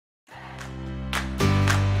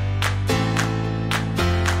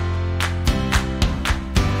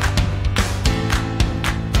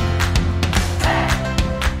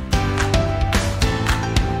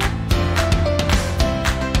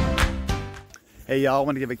Hey y'all, I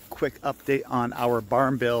want to give a quick update on our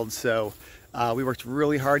barn build. So we worked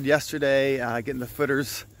really hard yesterday getting the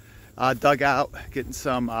footers dug out, getting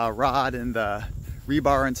some rod and the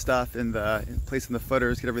rebar and stuff in placing the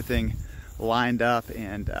footers, get everything lined up,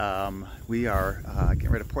 and we are getting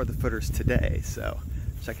ready to pour the footers today. So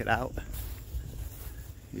check it out.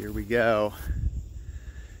 Here we go.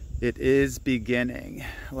 It is beginning.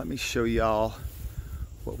 Let me show y'all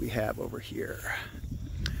what we have over here.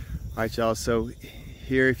 All right, y'all, so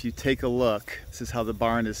here, if you take a look, this is how the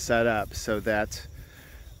barn is set up. So that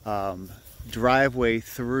driveway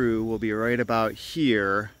through will be right about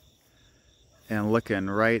here and looking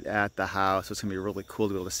right at the house. So it's gonna be really cool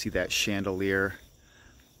to be able to see that chandelier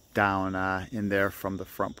down in there from the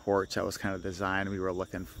front porch. That was kind of the design we were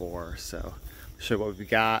looking for. So I'll show you what we've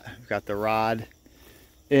got. We've got the rod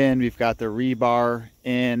in, we've got the rebar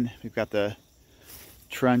in, we've got the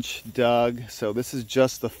trench dug. So this is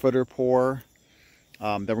just the footer pour.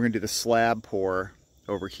 Then we're gonna do the slab pour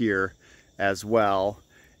over here as well.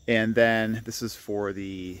 And then this is for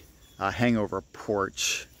the hangover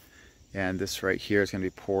porch. And this right here is gonna be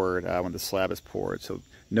poured when the slab is poured. So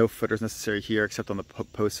no footers necessary here except on the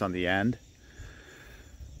posts on the end.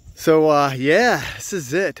 So yeah, this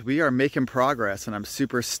is it. We are making progress and I'm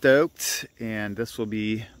super stoked. And this will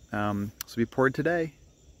be poured today.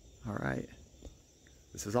 All right.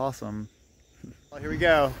 This is awesome. Well, here we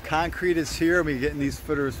go. Concrete is here. We're getting these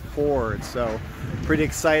footers poured. So pretty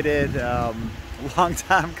excited. Long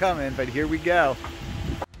time coming, but here we go.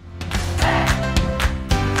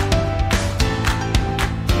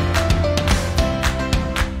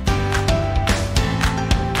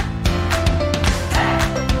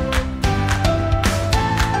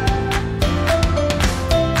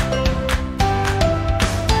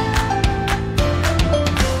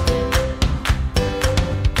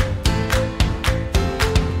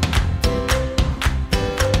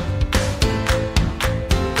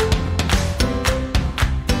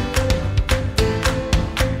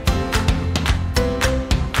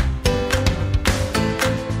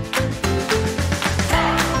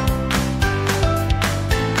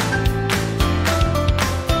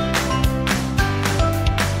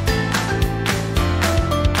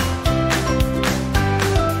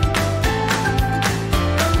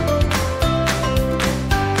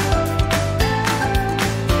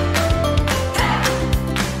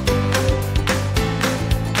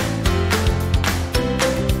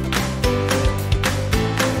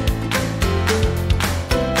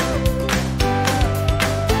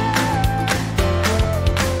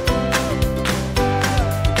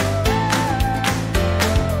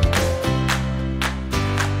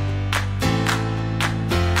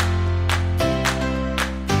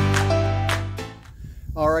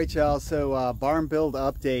 Alright y'all, so barn build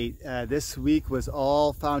update. This week was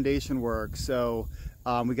all foundation work. So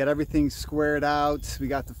we got everything squared out, we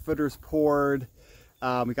got the footers poured,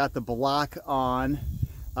 we got the block on,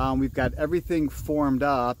 we've got everything formed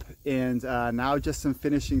up, and now just some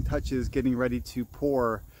finishing touches getting ready to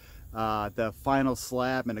pour the final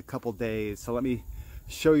slab in a couple days. So let me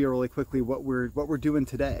show you really quickly what we're doing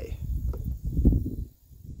today.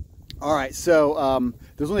 All right, so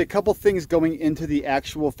there's only a couple things going into the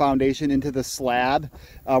actual foundation, into the slab.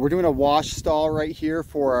 We're doing a wash stall right here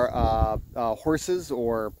for horses,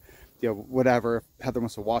 or whatever. If Heather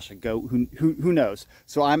wants to wash a goat, who knows?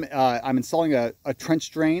 So I'm installing a trench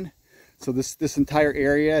drain. So this entire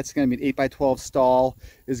area, it's going to be an 8x12 stall,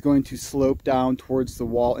 is going to slope down towards the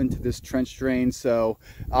wall into this trench drain. So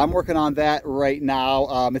I'm working on that right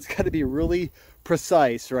now. It's got to be really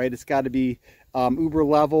precise, right? It's got to be uber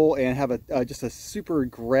level and have just a super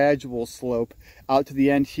gradual slope out to the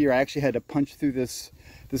end here. I actually had to punch through this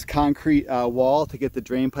concrete wall to get the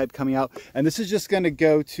drain pipe coming out, and this is just going to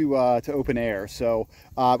go to open air. So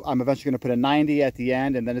I'm eventually going to put a 90 at the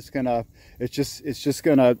end, and then it's just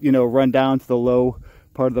gonna run down to the low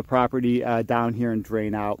part of the property down here and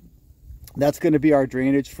drain out. That's going to be our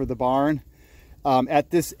drainage for the barn.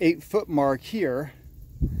 At this 8-foot mark here,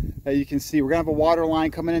 you can see we're gonna have a water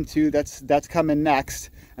line coming in too. That's coming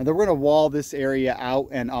next, and then we're gonna wall this area out.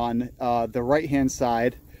 And on the right hand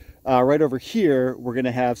side, right over here, we're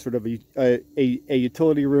gonna have sort of a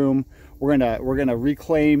utility room. We're gonna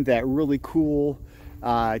reclaim that really cool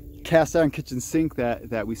cast iron kitchen sink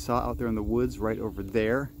that we saw out there in the woods right over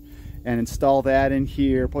there, and install that in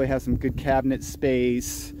here. Probably have some good cabinet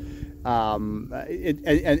space. And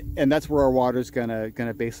that's where our water is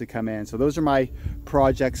gonna basically come in. So those are my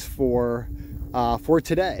projects for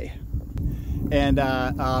today. And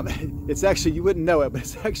it's actually, you wouldn't know it, but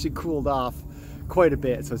it's actually cooled off quite a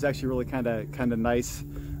bit. So it's actually really kind of nice.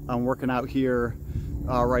 I'm working out here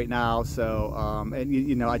right now. So and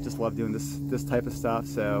you know, I just love doing this type of stuff.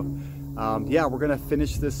 So yeah, we're gonna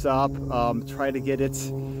finish this up, try to get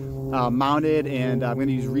it mounted, and I'm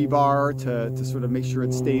gonna use rebar to sort of make sure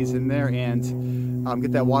it stays in there, and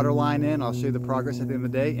get that water line in. I'll show you the progress at the end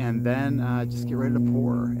of the day, and then just get ready to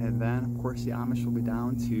pour. And then of course the Amish will be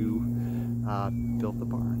down to build the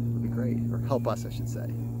barn. It'll be great, or help us, I should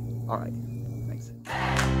say. All right, thanks.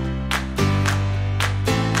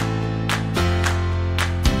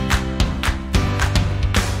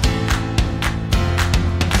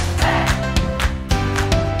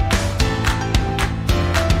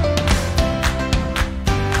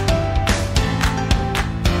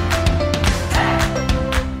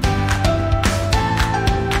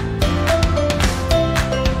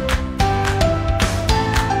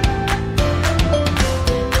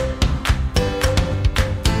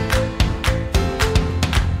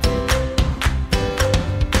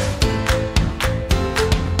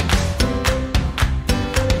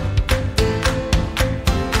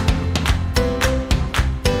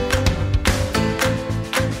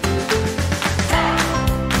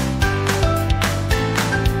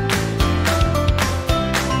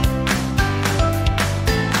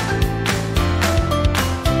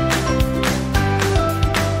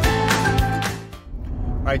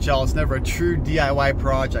 All right, y'all, it's never a true DIY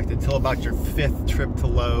project until about your 5th trip to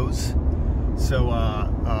Lowe's. So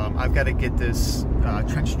I've got to get this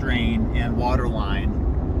trench drain and water line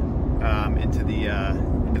into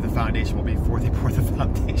the foundation before they pour the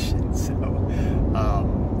foundation. So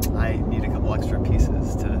I need a couple extra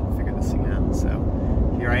pieces to figure this thing out.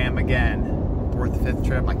 So here I am again, 4th, 5th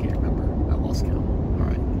trip, I can't remember, I lost count. All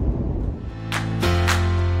right.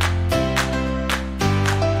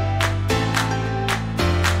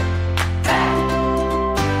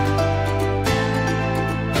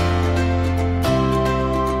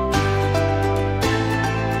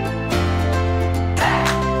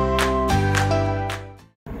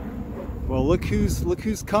 Well, look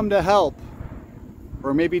who's come to help,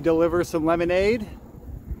 or maybe deliver some lemonade.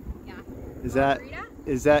 Yeah. Is margarita?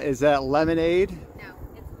 that lemonade? No,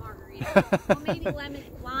 it's margarita. Well, maybe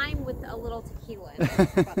lime with a little tequila. How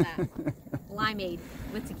about that? Limeade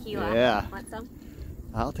with tequila. Yeah. Want some?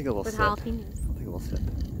 I'll take a little with sip. Jalapenos. I'll take a little sip.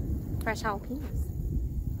 Fresh jalapenos.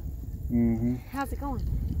 Mm-hmm. How's it going?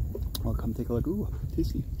 Well, come take a look. Ooh,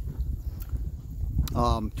 tasty.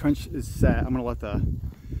 Trench is set. I'm gonna let the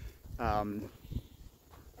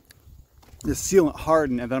sealant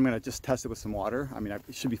harden, and then I'm gonna just test it with some water. I mean,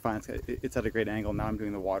 it should be fine. It's at a great angle. Now I'm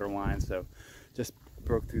doing the water line, so just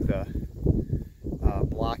broke through the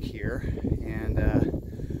block here, and I'm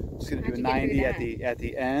just gonna do a 90 at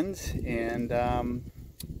the end, and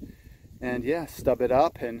yeah, stub it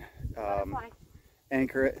up and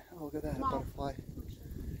anchor it. Oh, look at that, a butterfly.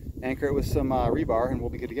 Anchor it with some rebar, and we'll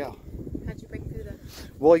be good to go. How'd you break through the...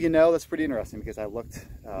 Well, you know, that's pretty interesting because I looked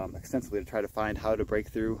extensively to try to find how to break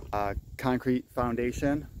through concrete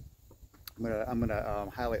foundation. I'm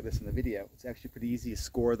gonna highlight this in the video. It's actually pretty easy. You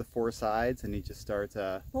score the 4 sides, and you just start.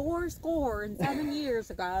 7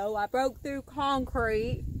 years ago, I broke through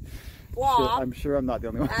concrete block. I'm sure I'm not the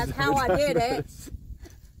only one. That's how I did it.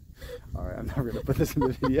 All right, I'm not gonna put this in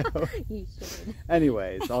the video. You should.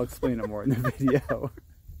 Anyways, I'll explain it more in the video.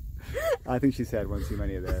 I think she's had one too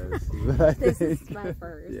many of those. This is my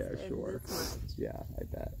first. Yeah, sure. Yeah, I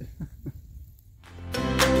bet.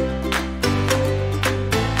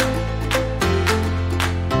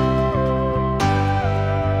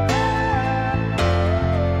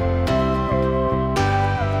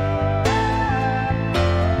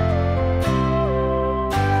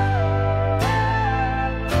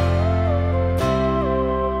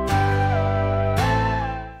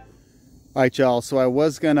 All right, y'all, so I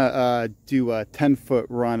was gonna do a 10-foot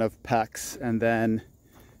run of PEX, and then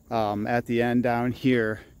at the end down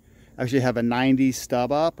here, actually have a 90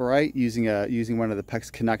 stub up, right, using one of the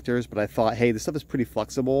PEX connectors. But I thought, hey, this stuff is pretty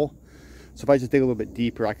flexible, so if I just dig a little bit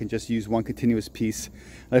deeper, I can just use one continuous piece,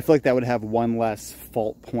 and I feel like that would have one less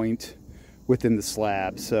fault point within the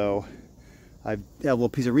slab. So I have a little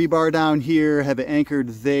piece of rebar down here, have it anchored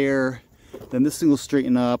there, then this thing will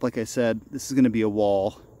straighten up. Like I said, this is going to be a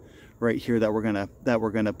wall right here that we're gonna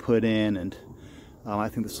put in, and I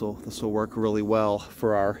think this will work really well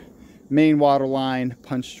for our main water line,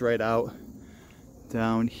 punched right out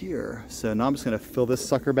down here. So now I'm just gonna fill this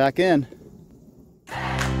sucker back in.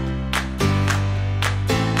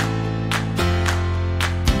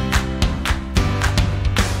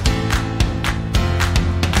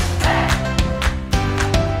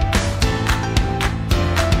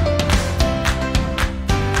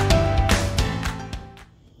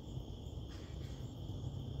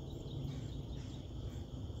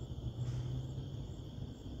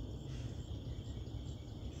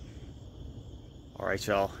 Alright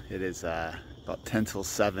y'all, it is about 10 till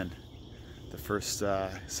 7. The first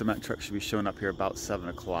cement truck should be showing up here about 7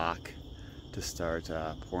 o'clock to start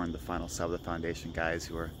pouring the final slab of the foundation. Guys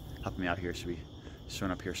who are helping me out here should be showing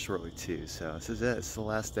up here shortly too. So this is it, it's the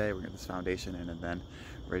last day. We're gonna get this foundation in and then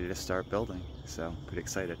ready to start building. So pretty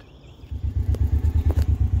excited.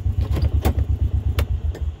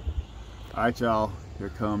 Alright y'all, here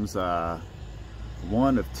comes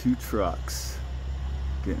one of 2 trucks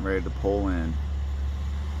getting ready to pull in.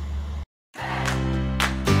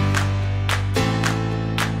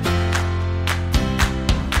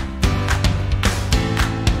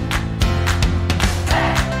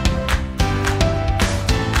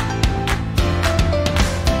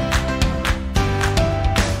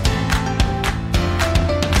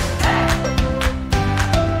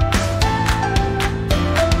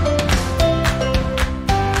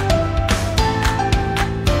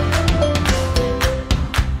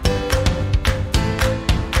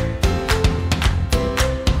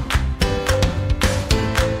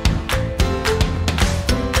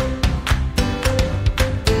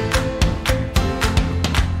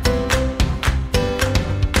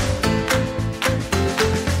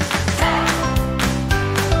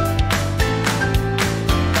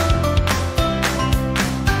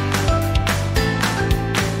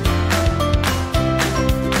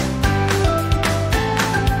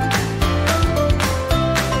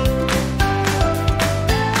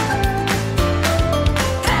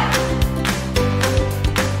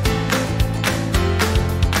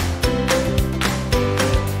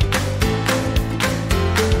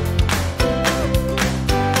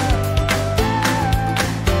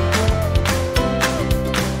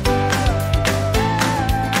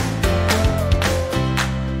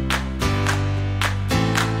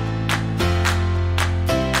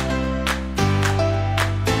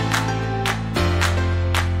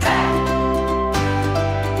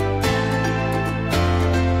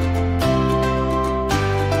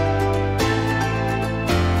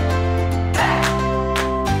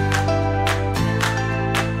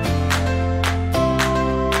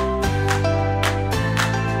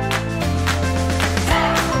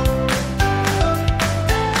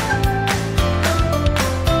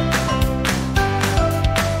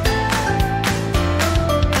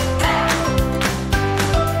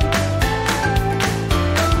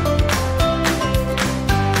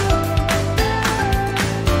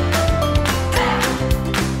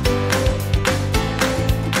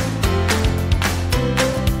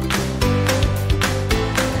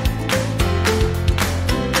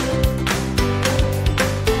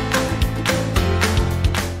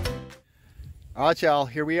 Alright y'all,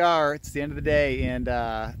 here we are. It's the end of the day and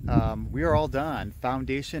we are all done.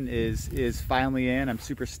 Foundation is finally in. I'm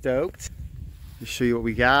super stoked to show you what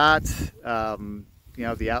we got. You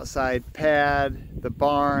know, the outside pad, the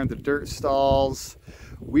barn, the dirt stalls.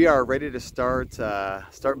 We are ready to start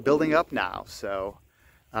building up now. So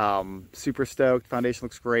super stoked. Foundation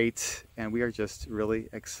looks great and we are just really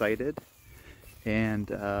excited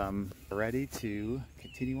and ready to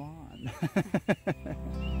continue on.